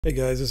Hey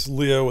guys, this is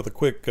Leo with a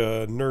quick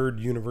Nerd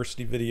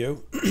University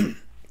video.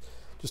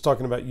 Just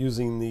talking about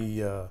using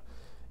the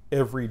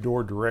Every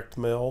Door Direct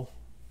Mail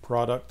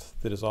product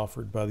that is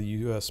offered by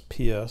the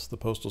USPS, the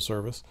Postal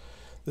Service.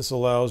 This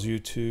allows you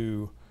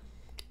to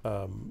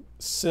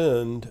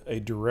send a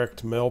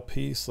direct mail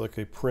piece, like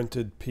a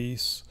printed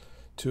piece,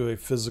 to a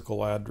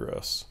physical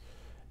address.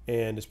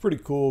 And it's pretty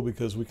cool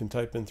because we can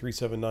type in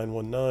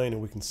 37919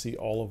 and we can see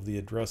all of the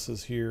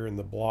addresses here and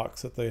the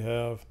blocks that they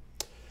have.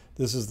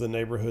 This is the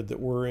neighborhood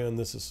that we're in.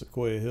 This is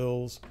Sequoia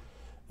Hills.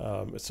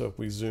 So if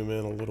we zoom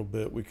in a little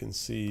bit, we can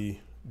see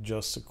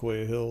just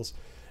Sequoia Hills.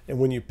 And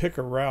when you pick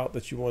a route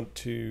that you want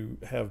to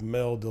have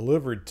mail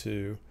delivered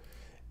to,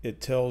 it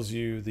tells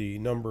you the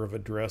number of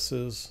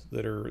addresses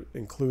that are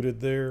included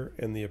there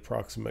and the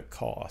approximate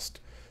cost.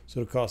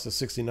 So it costs us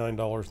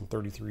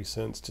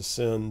 $69.33 to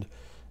send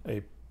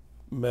a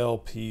mail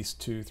piece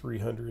to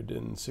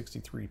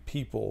 363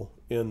 people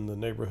in the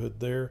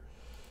neighborhood there.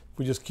 If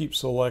we just keep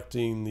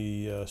selecting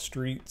the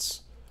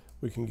streets,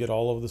 we can get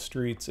all of the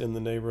streets in the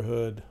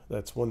neighborhood.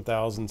 That's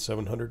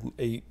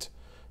 1,708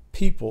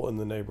 people in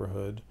the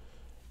neighborhood.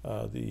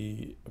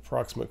 The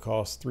approximate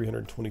cost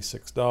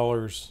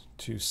 $326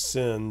 to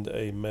send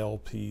a mail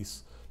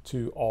piece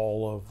to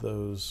all of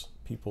those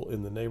people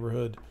in the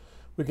neighborhood.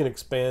 We can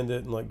expand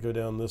it and like go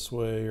down this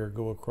way or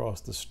go across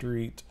the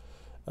street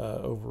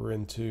over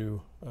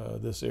into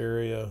this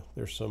area.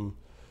 There's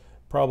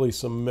probably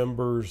some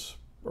members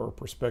or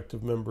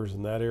prospective members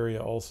in that area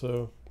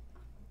also.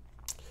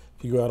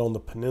 If you go out on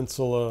the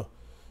peninsula,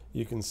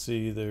 you can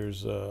see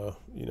there's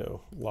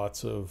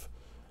lots of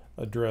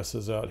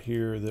addresses out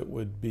here that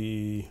would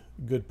be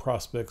good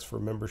prospects for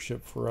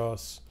membership for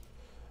us.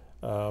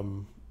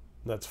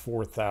 That's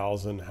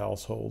 4,000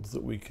 households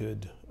that we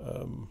could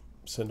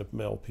send a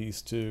mail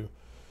piece to,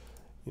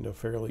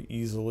 fairly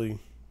easily,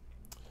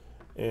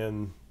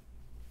 and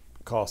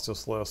cost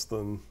us less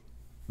than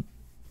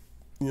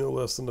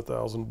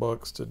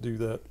 $1,000 to do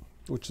that,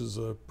 which is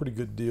a pretty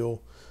good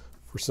deal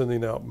for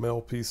sending out mail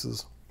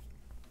pieces.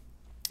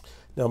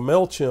 Now,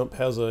 MailChimp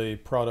has a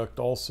product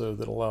also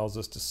that allows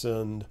us to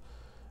send.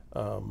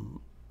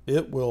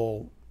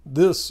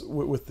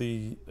 With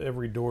the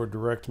Every Door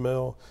Direct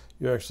Mail,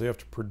 you actually have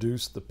to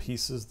produce the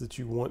pieces that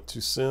you want to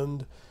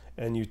send,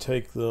 and you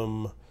take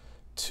them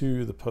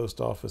to the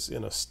post office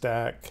in a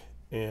stack,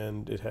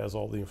 and it has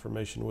all the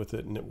information with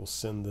it, and it will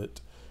send it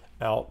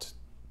out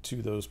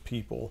to those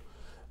people.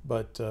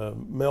 But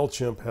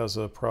MailChimp has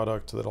a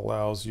product that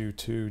allows you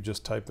to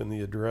just type in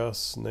the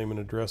address, name and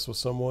address of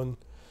someone,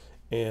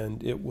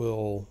 and it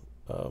will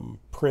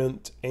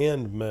print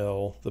and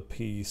mail the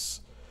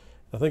piece.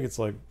 I think it's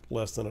like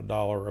less than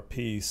 $1 a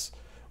piece,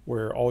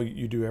 where all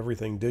you do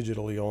everything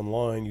digitally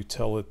online. You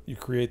tell it, you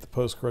create the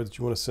postcard that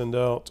you want to send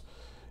out,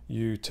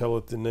 you tell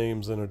it the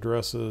names and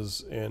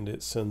addresses, and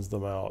it sends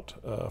them out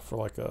for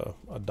like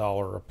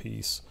 $1 a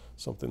piece,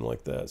 something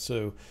like that.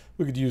 So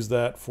we could use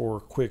that for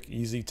quick,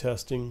 easy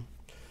testing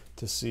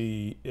to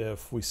see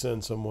if we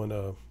send someone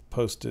a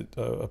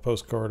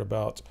postcard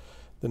about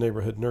the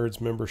Neighborhood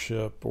Nerds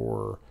membership,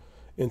 or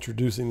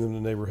introducing them to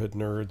Neighborhood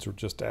Nerds, or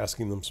just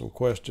asking them some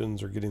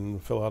questions, or getting them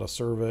to fill out a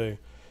survey.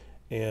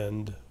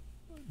 And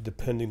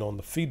depending on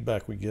the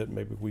feedback we get,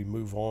 maybe we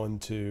move on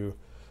to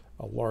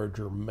a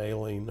larger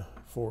mailing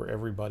for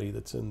everybody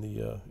that's in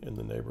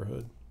the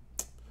neighborhood.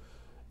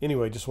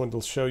 Anyway, just wanted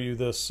to show you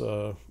this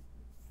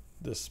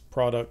this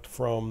product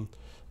from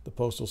the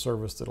Postal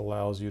Service that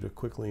allows you to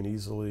quickly and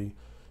easily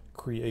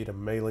create a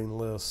mailing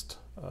list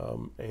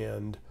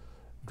and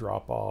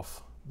drop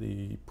off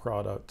the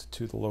product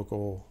to the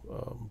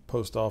local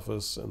post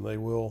office, and they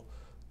will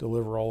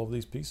deliver all of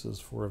these pieces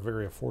for a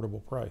very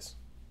affordable price.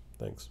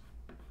 Thanks.